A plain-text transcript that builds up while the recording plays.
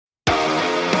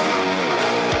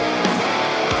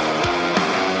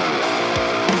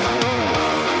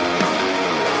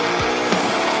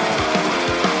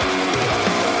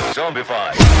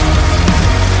Zombified.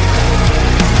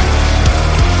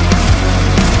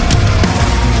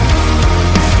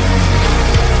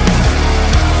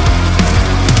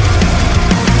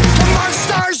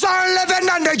 Monsters are living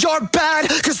under your bed,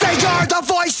 'cause they are the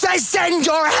voices in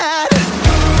your head.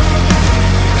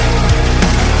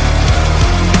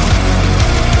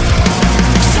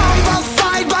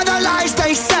 Zombified by the lies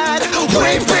they said,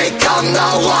 we become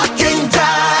the walking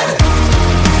dead.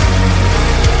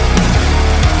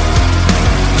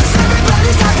 'Cause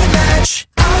everybody's having edge.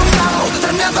 Oh no,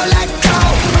 they'll never let go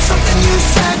of something you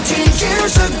said 10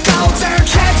 years ago. They're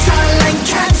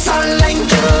canceling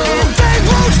you. They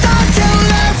won't stop till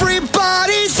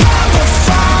everybody's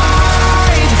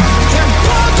zombified. They're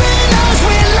pumping us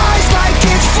with lies like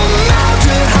it's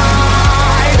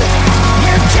formaldehyde.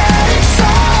 We're dead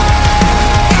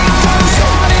inside. It goes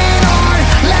on and on,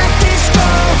 let this go.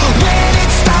 When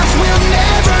it stops, we'll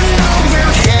never know.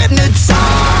 We're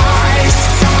hypnotized,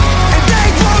 and they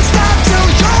won't stop till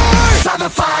you're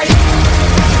zombified.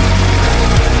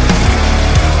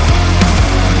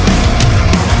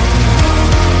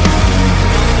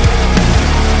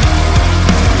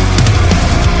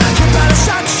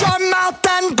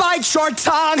 Your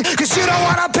tongue, 'cause you don't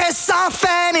wanna piss off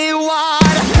anyone.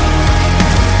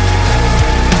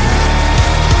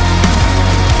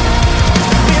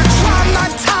 We're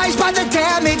traumatized by the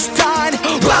damage done.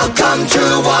 Welcome to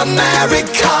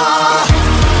America.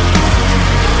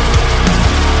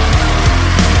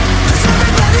 'Cause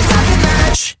everybody's having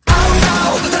edge. Oh no,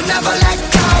 they'll never let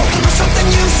go of something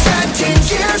you said 10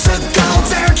 years ago.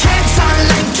 They're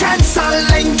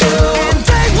canceling you, and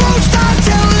they won't stop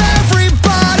till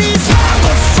everybody's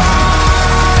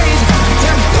zombified.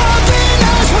 They're pumping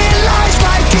us with lies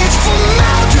like it's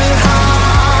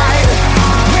formaldehyde.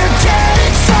 We're dead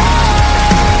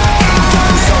inside. It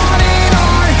goes on and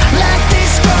on, let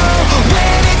this go.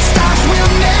 When it stops,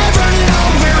 we'll never know.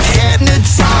 We're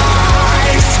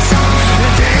hypnotized,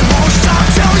 and they won't stop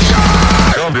till you're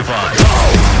Zombified.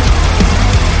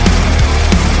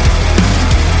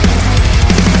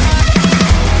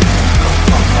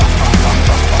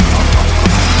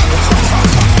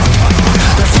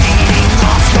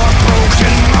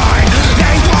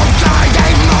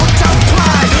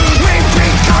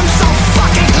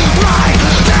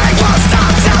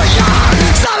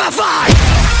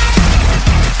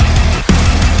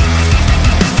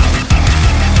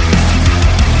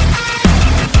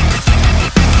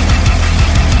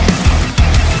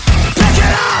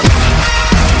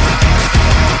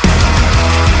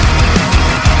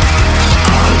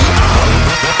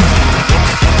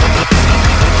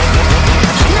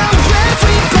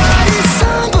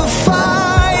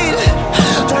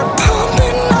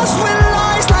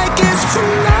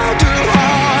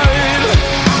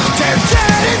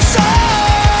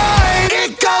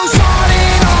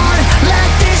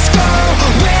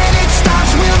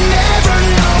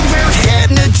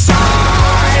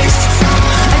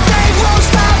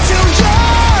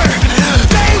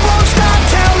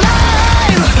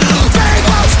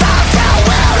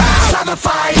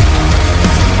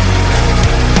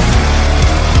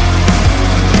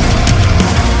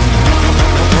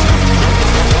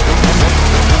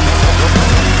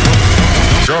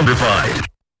 Zombified.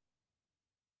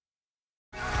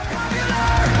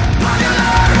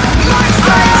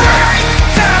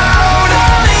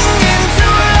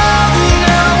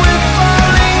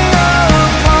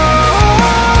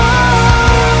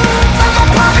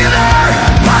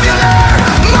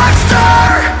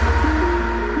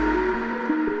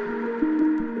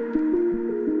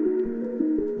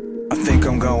 I think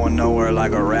I'm going nowhere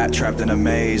like a rat trapped in a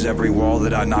maze. Every wall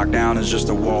that I knock down is just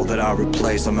a wall that I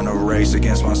replace. I'm in a race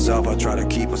against myself, I try to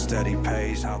keep a steady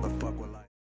pace. How the